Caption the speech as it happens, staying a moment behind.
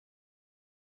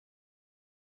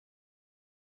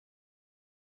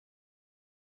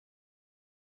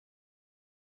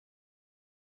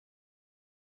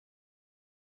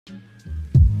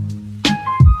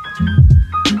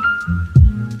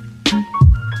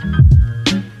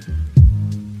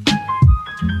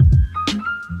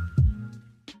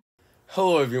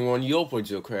Hello everyone,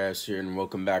 DylCraftZ here, and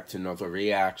welcome back to another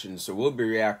reaction. So we'll be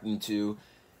reacting to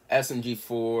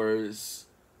SMG4's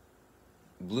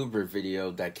blooper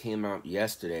video that came out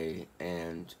yesterday,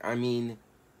 and I mean,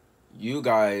 you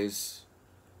guys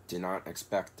did not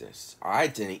expect this. I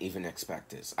didn't even expect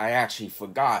this. I actually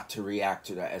forgot to react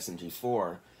to the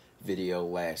SMG4 video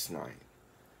last night.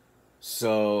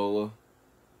 So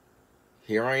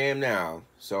here I am now.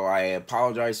 So I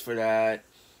apologize for that.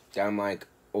 I'm like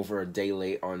over a day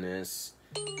late on this,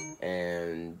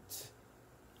 and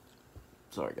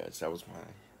sorry guys, that was my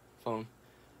phone.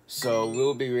 So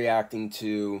we'll be reacting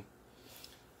to,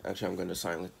 actually I'm going to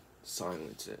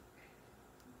silence it.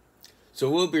 So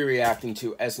we'll be reacting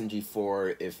to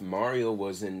SMG4 if Mario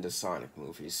was in the Sonic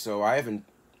movies. So I haven't,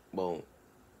 well,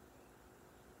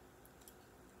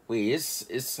 wait, is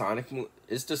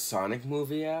the Sonic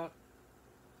movie out?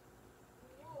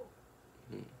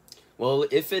 Well,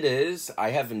 if it is, I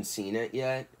haven't seen it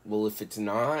yet. Well, if it's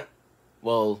not,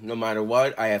 well, no matter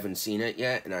what, I haven't seen it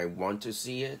yet, and I want to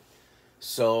see it.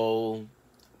 So,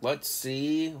 let's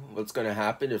see what's going to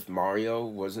happen if Mario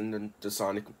was in the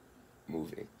Sonic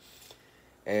movie.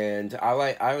 And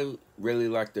I really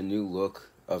like the new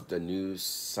look of the new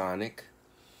Sonic.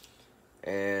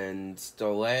 And the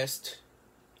last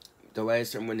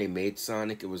time when they made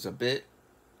Sonic, it was a bit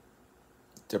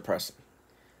depressing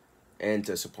and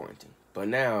disappointing. But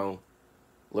now,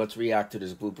 let's react to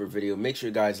this blooper video. Make sure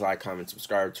you guys like, comment,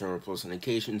 subscribe, turn on post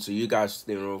notifications so you guys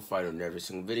stay notified on every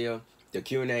single video. The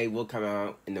Q&A will come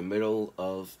out in the middle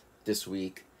of this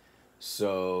week.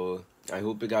 So, I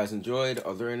hope you guys enjoyed.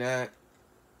 Other than that,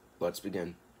 let's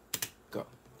begin. Go.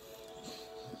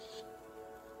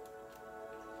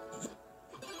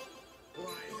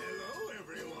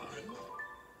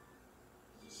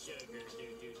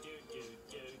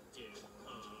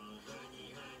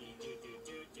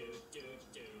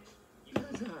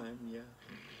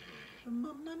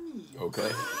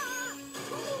 Okay.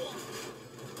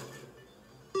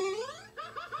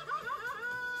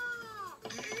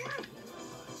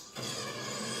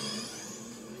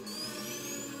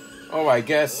 Oh, I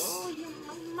guess.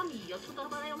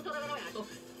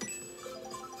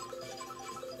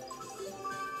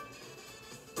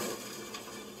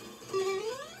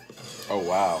 Oh,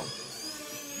 wow.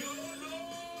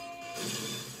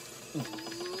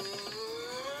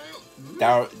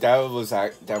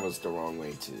 That was the wrong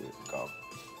way to go.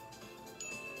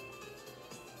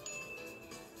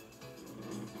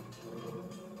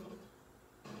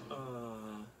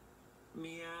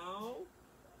 Meow.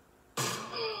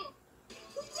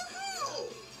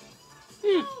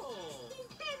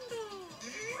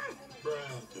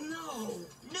 No,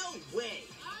 no way.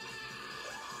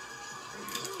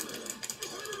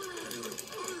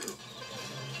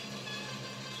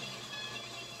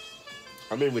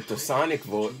 I mean, with the Sonic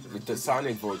voice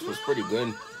was pretty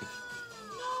good.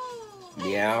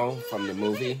 Meow from the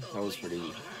movie, that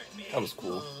was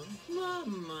cool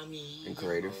and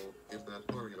creative. Is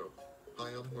that Mario? I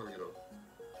am Mario.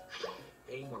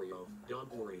 Hey Mario,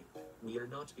 don't worry. We are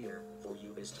not here for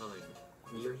you this time.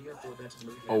 We are here for that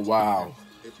movie. Oh wow.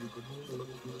 If you could move a little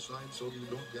to the side so you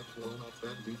don't get blown off,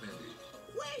 that'd be handy.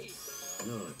 Wait!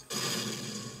 Good.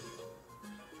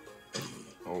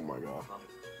 Oh my god.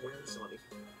 Where's Sonic?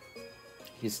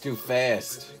 He's too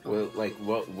fast. Well, like,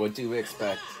 what do you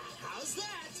expect? How's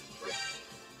that?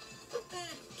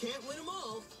 Can't win them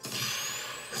all.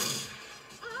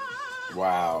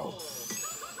 Wow.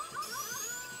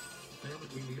 And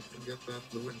we need to get that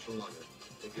blue enchilada.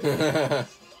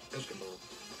 Eskimo.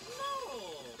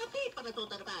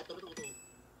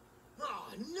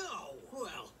 Oh no!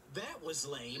 Well, that was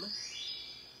lame.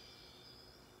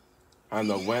 I don't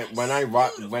know,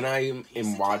 when I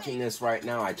am watching this right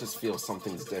now, I just feel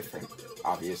something's different.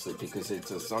 Obviously, because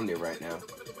it's a Sunday right now.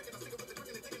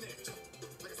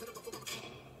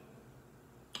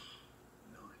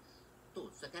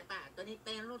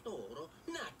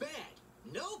 Not bad.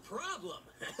 No problem.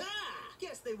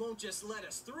 Guess they won't just let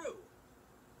us through.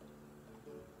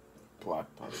 Plot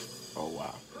punch. Oh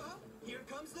wow. Huh? Here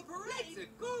comes the parade. Let's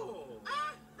go.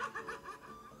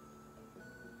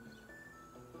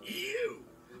 You!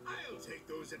 I'll take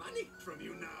those money from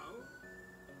you now.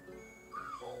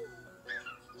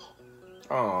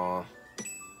 Aww.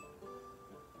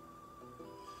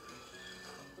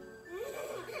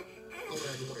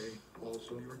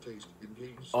 Also your taste in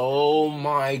games. Oh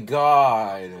my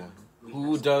god.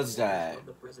 Who does that?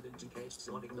 The president in case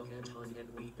Sonic the Hedgehog, and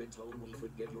we've been told we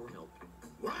could get your help.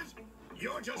 What?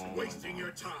 You're just wasting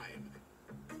your time.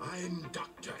 I'm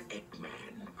Dr.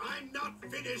 Eggman. I'm not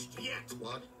finished yet.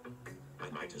 What? I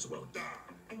might as well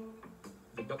die.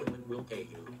 The government will pay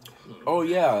you. Oh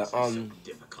yeah, This is so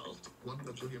difficult. $1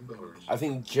 bajillion. I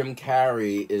think Jim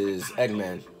Carrey is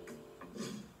Eggman.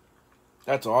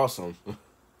 That's awesome.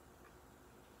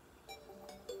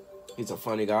 He's a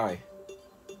funny guy.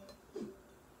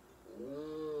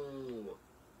 Ooh.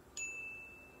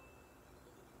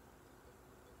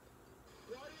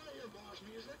 Why do I hear boss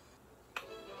music?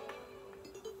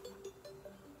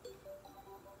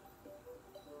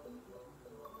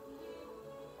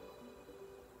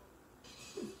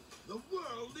 The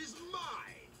world is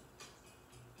mine.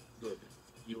 Good.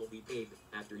 You will be paid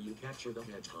after you capture the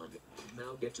hedgehog.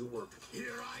 Now get to work.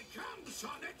 Here I come,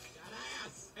 Sonic. That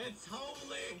ass, it's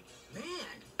holy.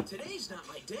 Man, today's not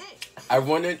my day. I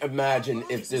wouldn't imagine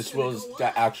if this was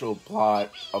the actual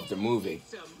plot of the movie.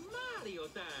 It's a Mario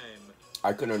time.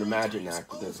 I couldn't imagine that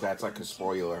because that's like a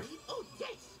spoiler. Oh,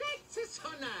 yes, that's so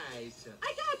nice.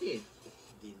 I got it.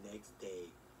 The next day.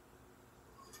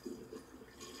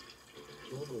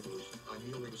 So movers, I'm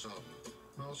healing some.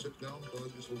 Now sit down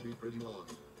cause this will be pretty long.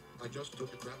 I just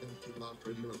took a crap and it out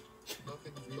pretty late.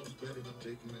 Nothing feels better than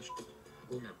taking a shit.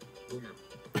 Boom, boom.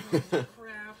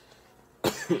 Crap.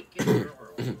 That's really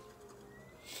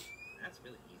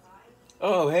easy.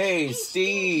 Oh hey,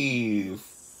 Steve!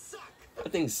 I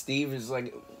think Steve is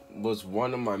was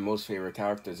one of my most favorite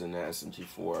characters in the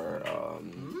SMG4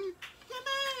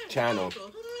 channel.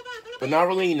 But not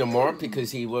really anymore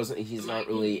because he's not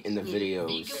really in the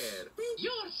videos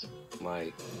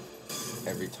like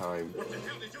every time,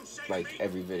 like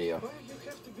every video.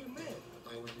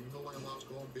 You know I lost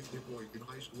all big boy in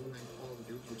high school and all the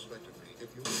dudes respected me. If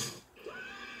you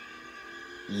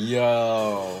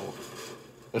Yo.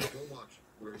 go watch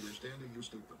where you're standing, you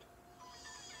stupid.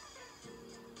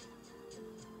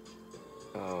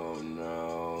 Oh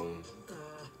no.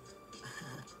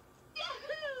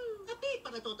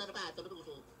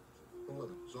 Oh,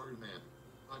 sorry man.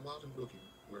 I wasn't looking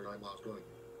where I was going.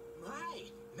 My,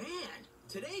 man,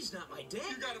 today's not my day.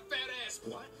 You got a fat ass.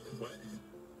 What? What?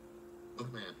 Oh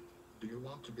man, do you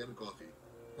want to get a coffee?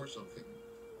 Or something?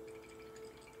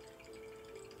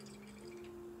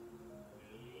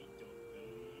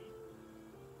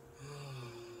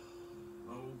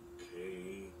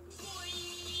 Okay.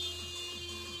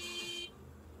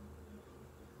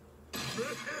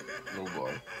 Oh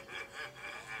boy.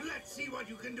 Let's see what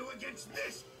you can do against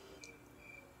this.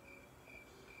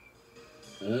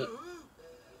 Mm.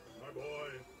 My boy.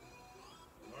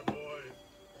 My boy.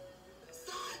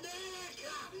 Sonic!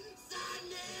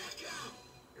 Sonic!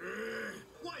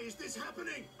 Why is this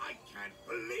happening? I can't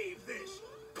believe this.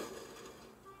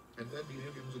 And then the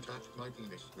aliens attacked my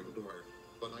penis with a door.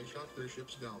 But I shot their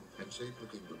ships down and saved the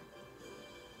kingdom.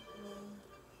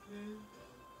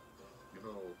 You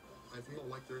know, I feel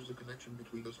like there's a connection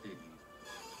between us, baby.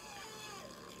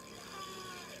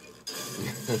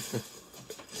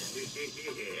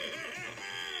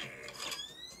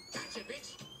 Gotcha, bitch!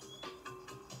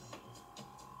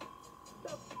 The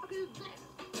fuck is that?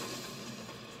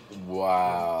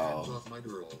 Wow. Hands off my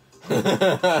girl.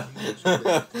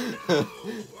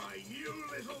 Why, you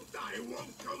little... I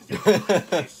won't go down like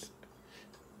this.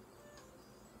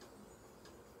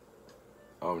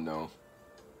 Oh no.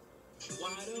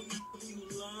 Why the fuck you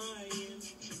lying?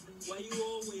 Why you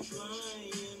always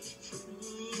lying?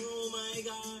 Oh my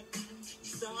god.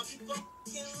 Stop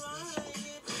fucking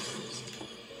lying.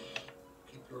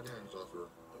 Keep your hands off her,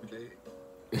 okay?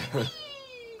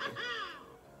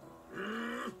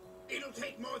 It'll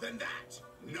take more than that.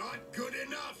 Not good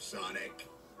enough, Sonic.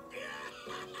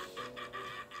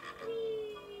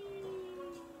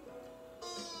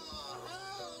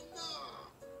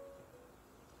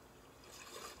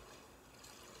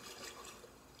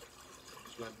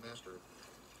 Swagmaster,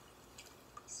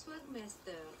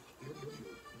 Swagmaster. you,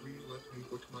 please let me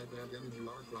put my bag in you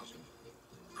are crossing.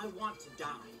 I want to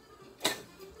die.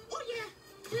 Oh yeah.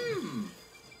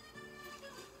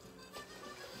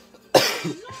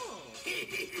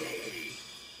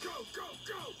 Go, go,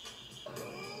 go.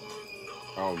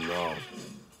 Oh no.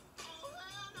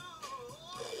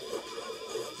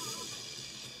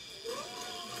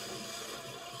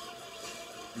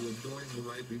 You enjoying the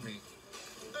ride we make?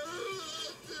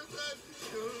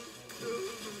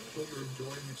 Oh, you're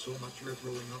enjoying it so much you're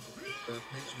throwing up. That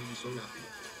makes me so happy.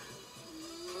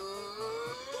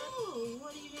 Oh,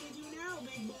 what are you gonna do now,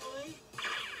 big boy?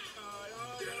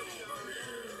 Get over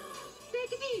here.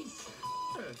 Take it easy.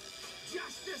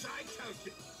 Just as I told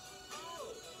you.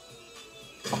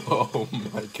 Oh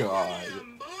my god.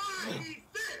 Damn, boy, eat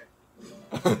this.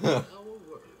 A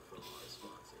word from our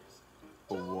sponsors.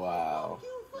 Wow.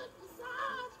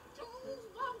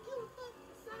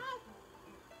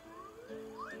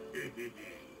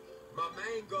 My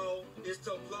main goal is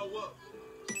to blow up.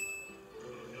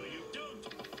 No, you don't.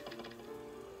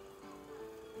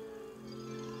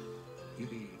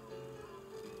 ED.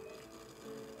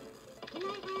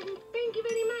 Thank you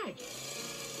very much.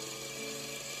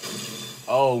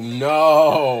 Oh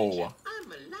no!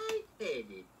 I'm a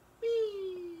light-headed.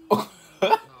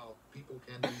 Now, people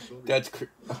can be so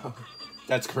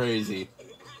That's crazy.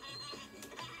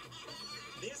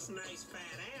 This nice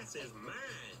fat ass is mine.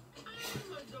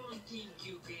 I don't think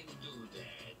you can do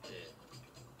that.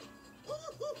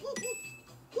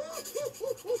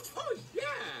 Oh, yeah.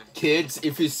 Kids,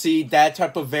 if you see that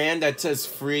type of van that says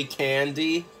free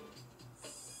candy,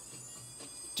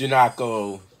 do not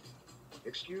go.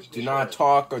 Excuse me, Do not sir.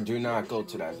 talk or do not There go are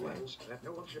to that some van. rules that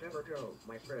no one should ever go,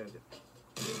 my friend.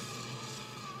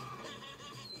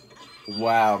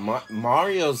 Wow,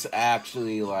 Mario's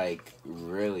actually like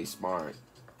really smart.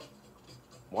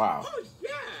 Wow. Oh, yeah.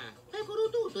 Eccolo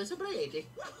tutto, è saprete.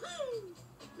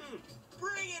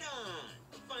 Bring it on!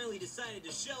 Finally decided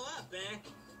to show up, eh?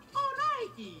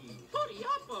 Alrighty. Hurry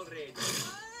up already.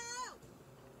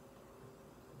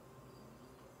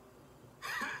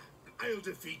 Ha! I'll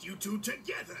defeat you two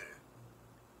together.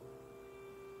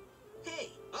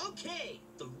 Hey, okay.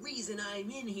 The reason I'm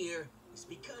in here is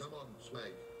because Come on,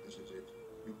 Swag. This is it.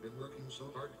 You've been working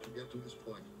so hard to get to this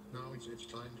point. Now it's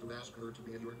time to ask her to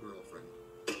be your girlfriend.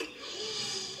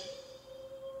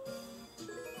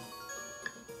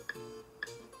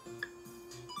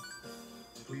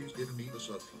 Please give me the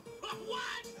sub.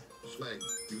 What? Swag,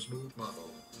 you smooth mamo.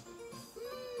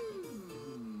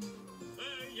 I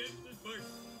am the smart.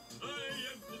 I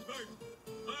am the smart.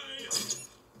 I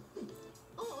am.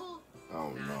 Oh, Oh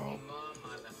no.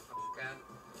 motherfucker.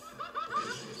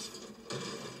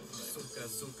 Сука,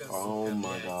 сука, Oh сука, my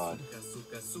блядь. God. Сука,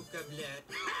 сука, сука, блядь.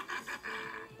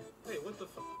 Hey, what the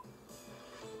fuck?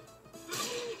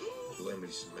 Let me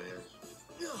smash.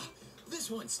 Ugh, this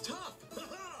one's tough.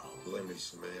 Let me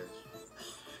smash.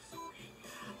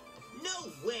 No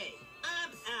way. I'm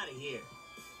out of here.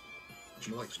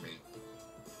 She likes me.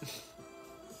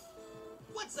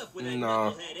 What's up with that No.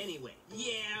 knucklehead anyway?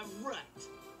 Yeah, right.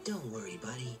 Don't worry,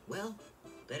 buddy. Well,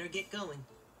 better get going.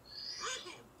 I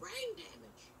have brain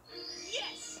damage.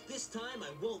 Yes! This time I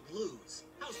won't lose.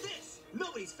 How's this?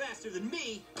 Nobody's faster than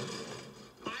me.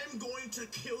 I'm going to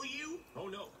kill you. Oh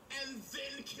no. And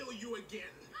then kill you again.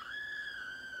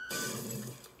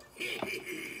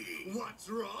 What's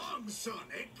wrong,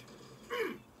 Sonic?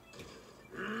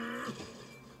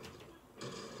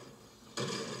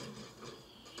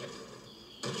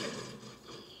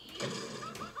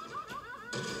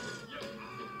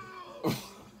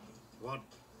 What?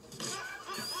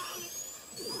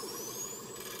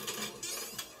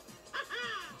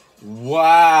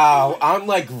 Wow, I'm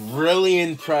like really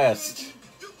impressed.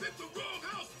 You picked the wrong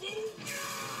house, fool!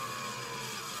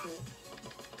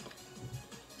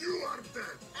 You are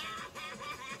dead!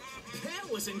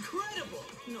 That was incredible.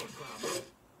 No problem.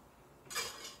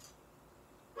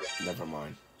 Never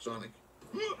mind. Sonic,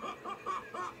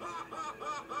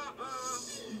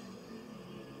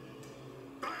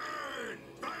 Burn!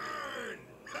 Burn!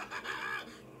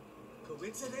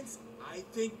 Coincidence? I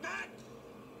think not.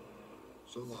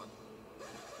 so long.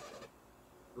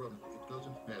 Run, it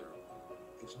doesn't matter.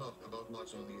 It's not about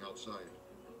what's on the outside,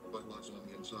 but what's on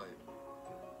the inside.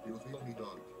 You feel me,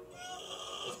 dog?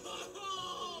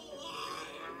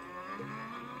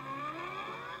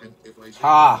 And if I say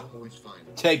Ha! no, it's fine.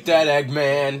 Take that,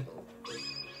 Eggman.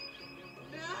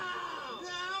 No,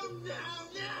 no.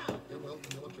 Yeah, well,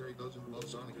 the military doesn't love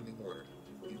Sonic anymore.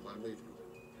 He's my waifu.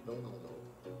 No.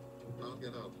 I'll get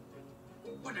out.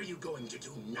 What are you going to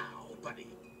do now, buddy?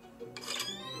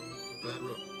 That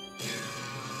room.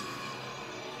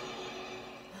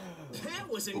 That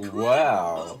was incredible.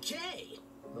 Wow. Okay.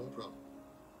 No problem.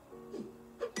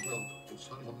 Well, it's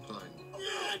time on time. Hey,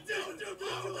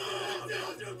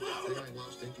 I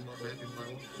was thinking of making my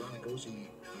own Sonic OC.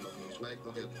 He's Swag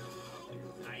the Head.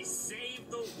 I saved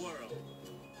the world.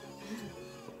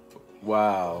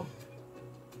 Wow.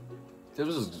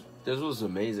 This was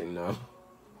amazing though.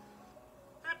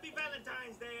 Happy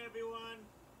Valentine's Day, everyone.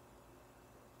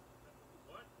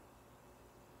 What?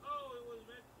 Oh, it was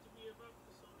meant to be about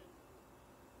the Sonic.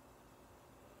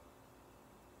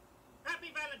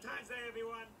 Happy Valentine's Day,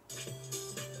 everyone.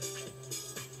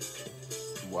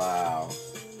 Wow.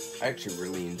 I actually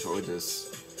really enjoyed this.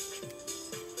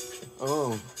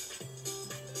 Oh.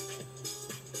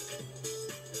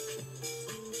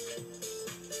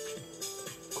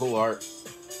 Cool art.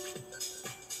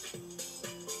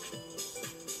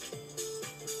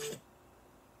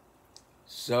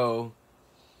 So,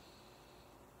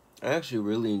 I actually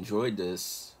really enjoyed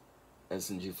this.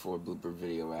 SMG4 blooper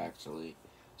video actually.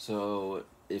 So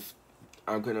if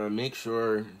I'm gonna make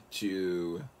sure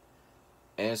to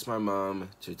ask my mom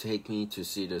to take me to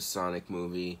see the Sonic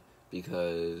movie,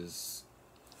 because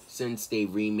since they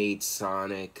remade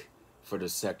Sonic for the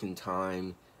second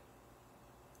time,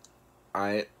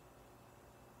 I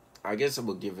guess I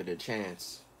will give it a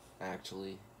chance.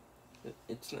 Actually,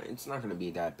 it's not gonna be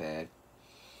that bad.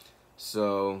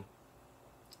 So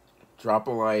drop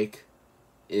a like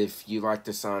if you like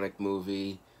the Sonic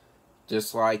movie.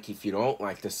 Dislike if you don't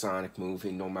like the Sonic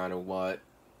movie, no matter what.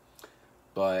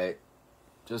 But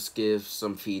just give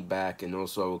some feedback, and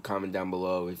also comment down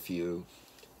below if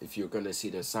you're gonna see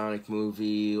the Sonic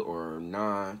movie or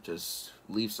not. Just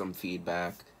leave some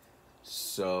feedback.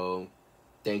 So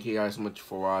thank you guys so much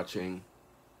for watching.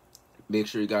 Make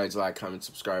sure you guys like, comment,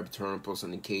 subscribe, turn on post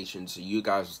notifications so you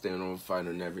guys will stay notified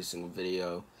on every single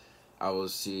video. I will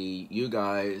see you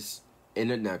guys in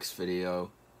the next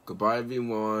video. Goodbye,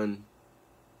 everyone.